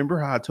 Remember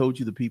how I told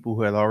you the people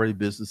who had already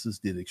businesses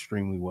did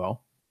extremely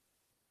well?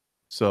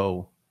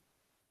 So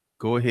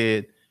go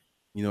ahead.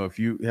 If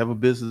you have a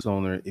business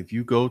owner, if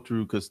you go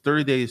through, because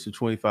 30 days to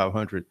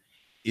 2,500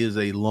 is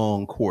a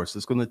long course.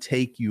 It's going to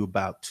take you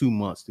about 2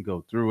 months to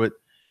go through it,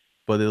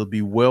 but it'll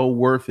be well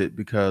worth it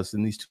because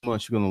in these 2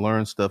 months, you're going to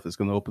learn stuff. It's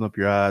going to open up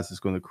your eyes. It's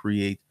going to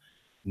create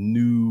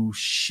new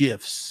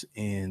shifts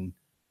in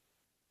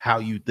how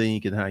you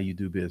think and how you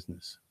do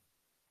business.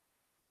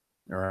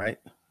 All right.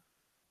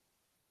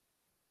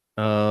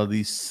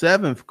 The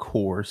 7th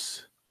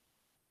course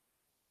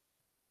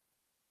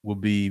will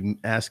be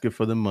asking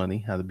for the money,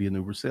 how to be an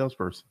Uber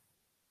salesperson.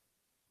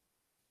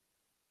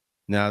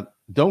 Now,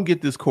 don't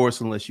get this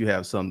course unless you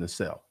have something to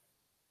sell.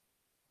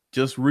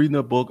 Just reading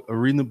a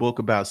book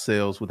about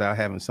sales without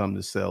having something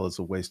to sell is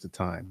a waste of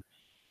time.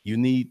 You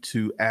need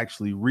to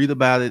actually read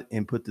about it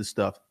and put this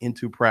stuff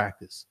into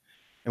practice.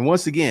 And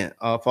once again,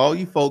 for all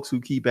you folks who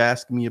keep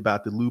asking me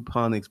about the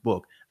Luponix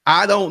book,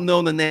 I don't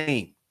know the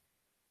name.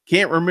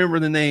 Can't remember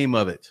the name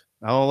of it.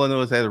 All I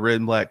know is it had a red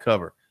and black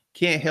cover.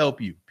 Can't help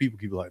you. People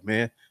keep like,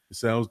 man, it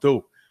sounds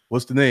dope.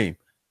 What's the name?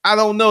 I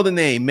don't know the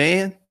name,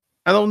 man.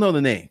 I don't know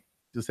the name.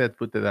 Just had to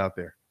put that out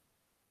there.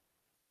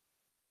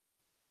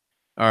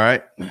 All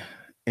right.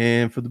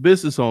 And for the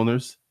business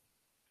owners,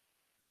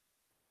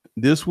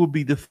 this will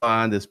be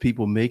defined as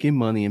people making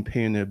money and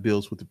paying their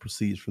bills with the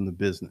proceeds from the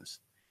business.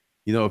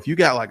 If you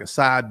got like a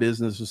side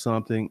business or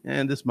something,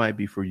 and this might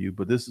be for you,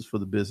 but this is for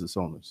the business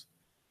owners.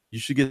 You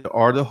should get the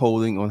art of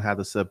holding on how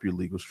to set up your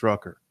legal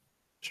structure.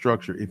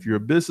 If you're a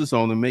business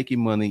owner making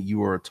money,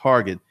 you are a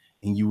target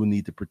and you will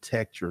need to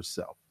protect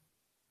yourself.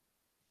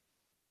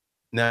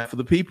 Now, for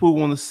the people who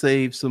want to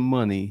save some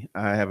money,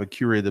 I have a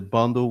curated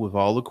bundle with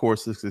all the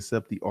courses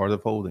except the art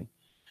of holding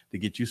to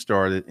get you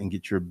started and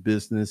get your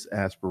business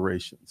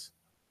aspirations.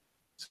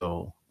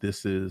 So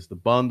this is the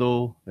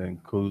bundle that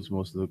includes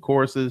most of the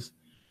courses.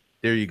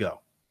 There you go.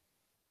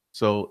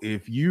 So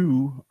if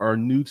you are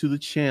new to the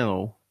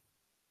channel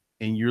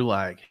and you're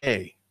like,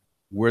 hey,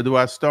 where do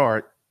I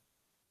start?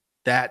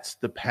 That's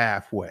the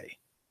pathway.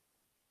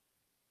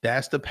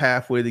 That's the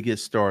pathway to get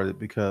started,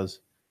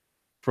 because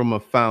from a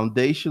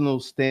foundational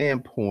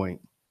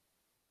standpoint,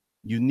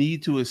 you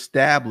need to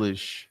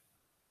establish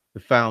the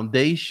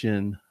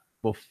foundation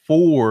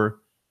before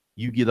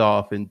you get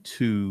off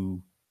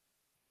into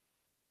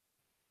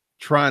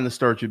trying to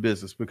start your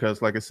business.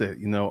 Because like I said,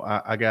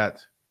 I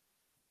got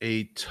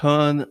a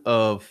ton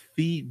of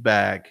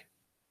feedback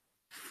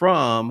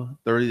from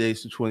 30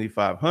 days to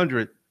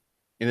 2,500.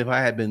 And if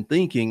I had been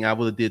thinking, I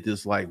would have did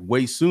this like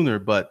way sooner.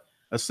 But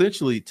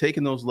essentially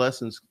taking those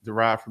lessons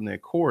derived from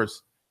that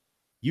course,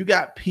 you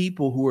got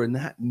people who are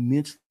not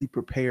mentally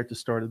prepared to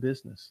start a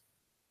business.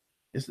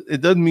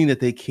 It doesn't mean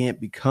that they can't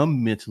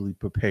become mentally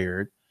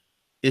prepared.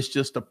 It's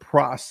just a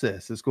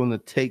process. It's going to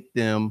take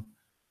them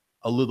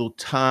a little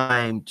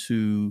time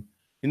to,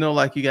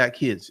 like you got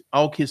kids.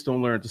 All kids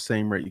don't learn at the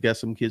same rate. You got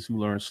some kids who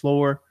learn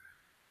slower,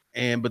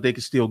 but they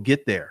can still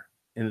get there.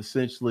 And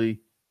essentially,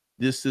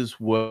 this is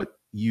what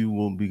you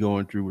will be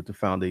going through with the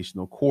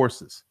foundational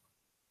courses.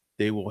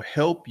 They will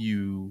help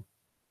you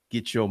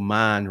get your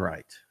mind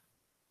right.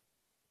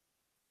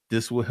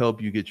 This will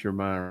help you get your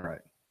mind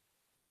right.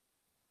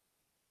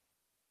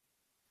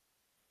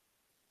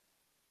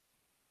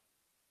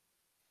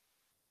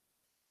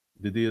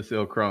 The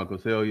DSL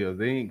Chronicles, hell yeah,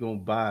 they ain't gonna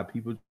buy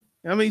people.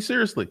 I mean,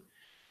 seriously,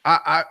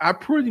 I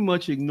pretty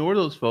much ignore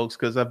those folks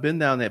because I've been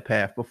down that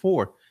path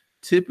before.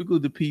 typically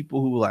the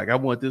people who like, I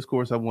want this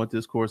course, I want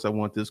this course, I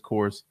want this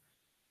course,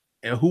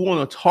 and who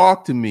want to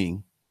talk to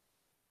me.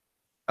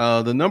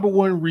 The number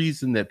one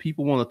reason that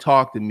people want to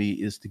talk to me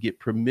is to get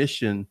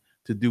permission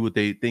to do what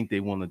they think they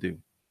want to do.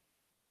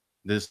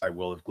 This like,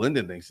 well, if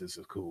Glendon thinks this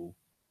is cool,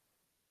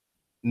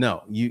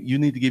 no, you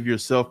need to give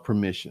yourself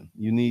permission.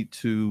 You need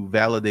to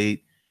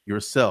validate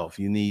yourself.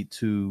 You need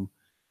to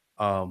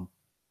um,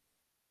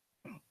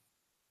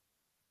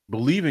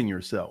 believe in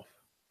yourself.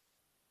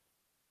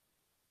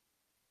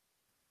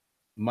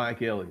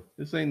 Mike Ellie,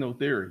 this ain't no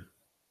theory.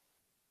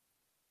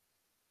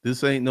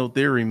 This ain't no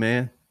theory,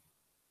 man.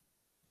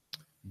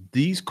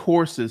 These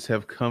courses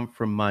have come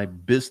from my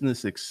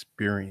business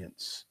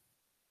experience.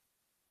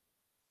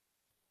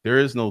 There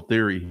is no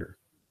theory here.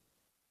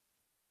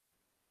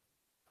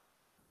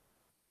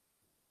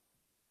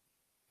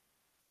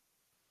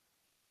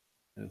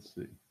 Let's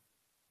see.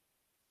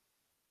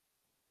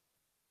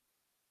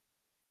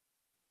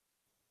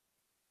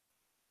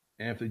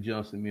 Anthony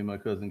Johnson, me and my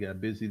cousin got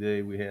busy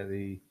today. We had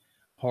a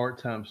hard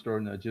time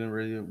starting our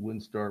generator. It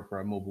wouldn't start for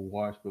our mobile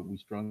watch, but we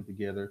strung it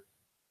together.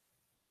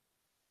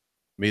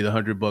 Made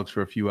 $100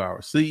 for a few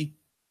hours. See,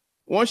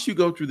 once you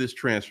go through this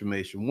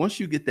transformation, once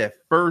you get that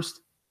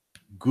first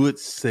good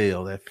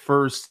sale, that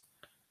first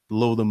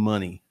load of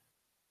money,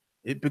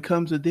 it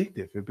becomes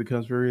addictive. It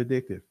becomes very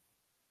addictive.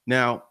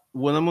 Now,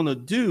 what I'm going to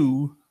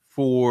do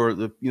for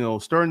the,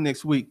 starting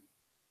next week,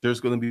 there's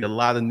going to be a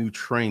lot of new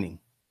training.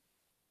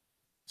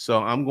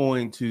 So I'm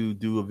going to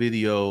do a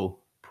video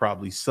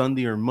probably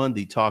Sunday or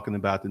Monday talking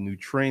about the new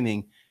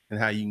training and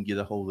how you can get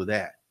a hold of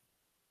that.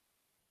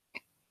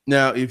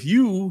 Now, if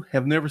you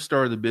have never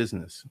started a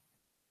business,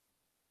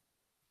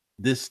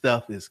 this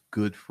stuff is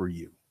good for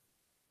you,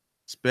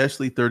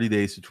 especially 30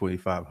 days to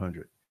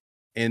 2,500.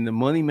 And the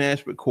money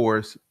management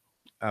course,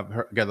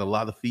 got a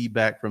lot of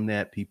feedback from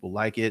that. People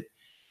like it.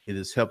 It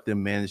has helped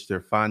them manage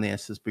their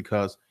finances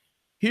because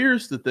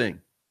here's the thing.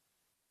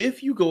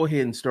 If you go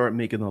ahead and start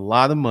making a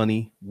lot of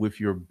money with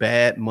your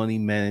bad money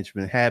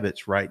management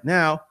habits right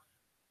now,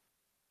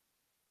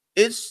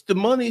 the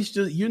money's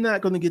just, you're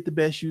not going to get the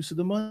best use of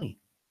the money.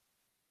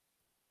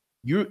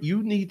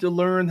 You need to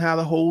learn how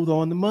to hold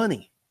on to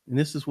money. And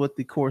this is what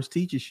the course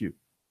teaches you.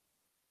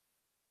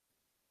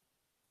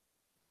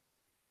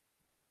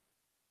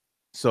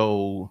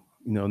 So,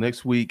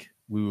 next week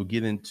we will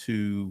get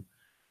into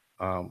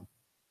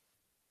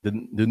the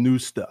new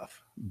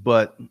stuff,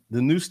 but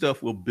the new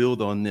stuff will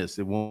build on this.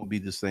 It won't be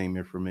the same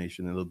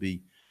information. It'll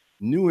be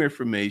new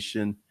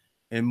information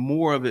and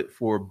more of it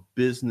for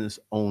business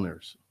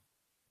owners.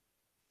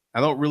 I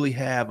don't really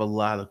have a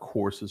lot of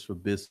courses for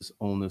business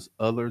owners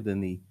other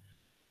than the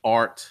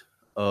art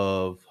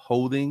of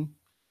holding,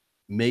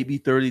 maybe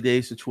 30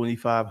 days to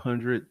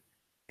 2,500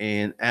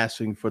 and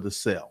asking for the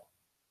sale.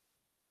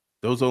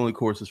 Those are only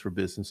courses for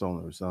business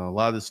owners. A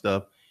lot of this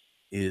stuff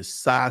is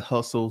side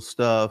hustle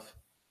stuff,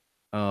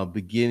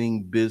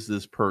 beginning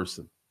business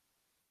person.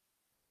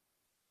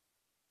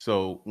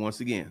 So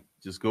once again,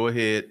 just go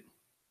ahead.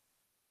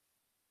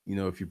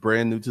 If you're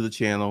brand new to the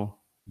channel,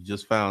 you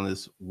just found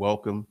this,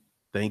 welcome.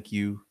 Thank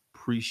you.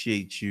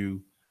 Appreciate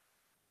you.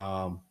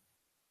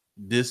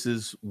 This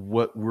is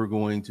what we're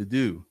going to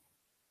do.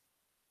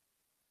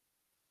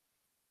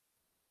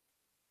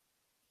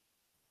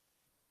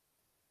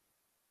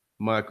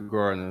 Michael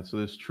Gardner. So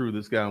it's true.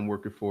 This guy I'm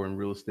working for in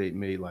real estate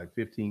made like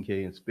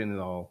 15K and spent it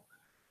all.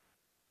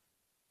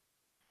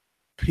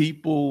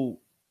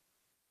 People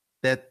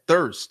that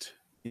thirst,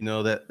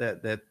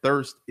 that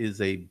thirst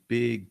is a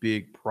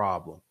big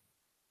problem.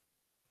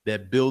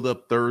 That build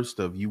up thirst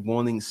of you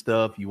wanting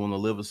stuff, you want to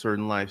live a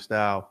certain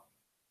lifestyle.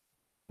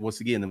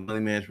 Once again, the money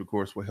management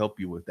course will help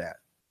you with that.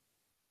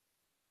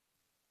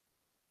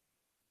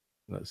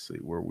 Let's see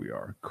where we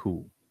are.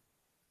 Cool.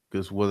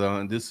 Because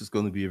this is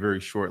going to be a very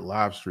short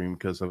live stream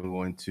because I'm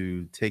going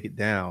to take it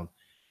down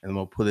and I'm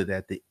going to put it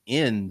at the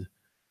end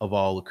of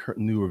all the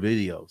newer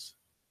videos.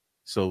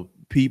 So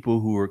people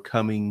who are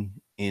coming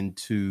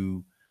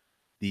into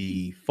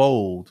the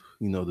fold,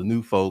 the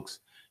new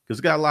folks, because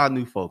we got a lot of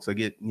new folks. I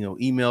get,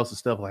 emails and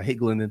stuff like, hey,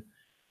 Glendon,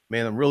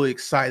 man, I'm really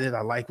excited.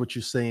 I like what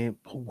you're saying,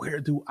 but where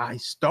do I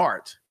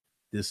start?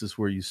 This is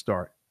where you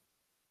start.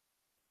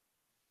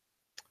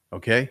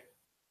 Okay.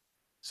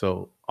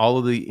 So all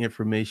of the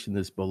information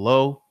is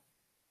below.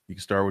 You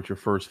can start with your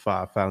first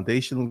 5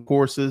 foundational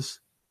courses,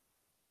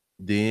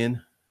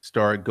 then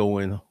start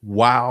going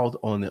wild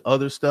on the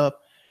other stuff.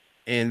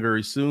 And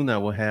very soon I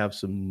will have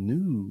some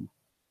new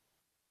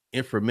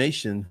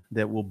information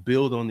that will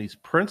build on these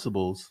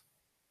principles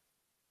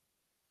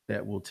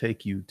that will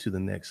take you to the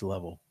next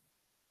level.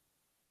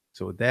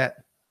 So with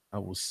that, I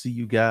will see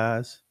you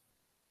guys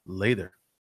later.